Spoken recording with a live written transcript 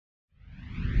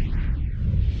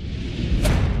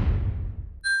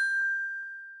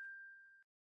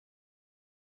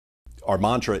our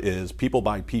mantra is people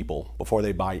buy people before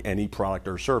they buy any product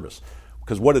or service.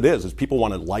 Because what it is people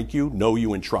want to like you, know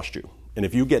you, and trust you. And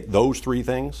if you get those three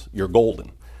things, you're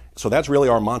golden. So that's really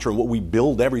our mantra. And what we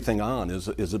build everything on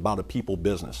is about a people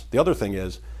business. The other thing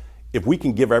is, if we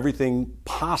can give everything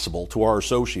possible to our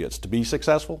associates to be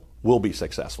successful, we'll be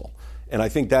successful. And I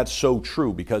think that's so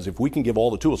true, because if we can give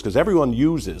all the tools, because everyone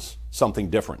uses something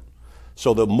different.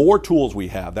 So the more tools we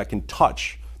have that can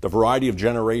touch the variety of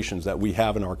generations that we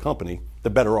have in our company,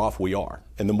 the better off we are.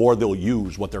 And the more they'll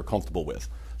use what they're comfortable with.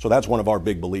 So that's one of our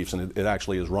big beliefs, and it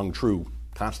actually is rung true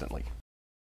constantly.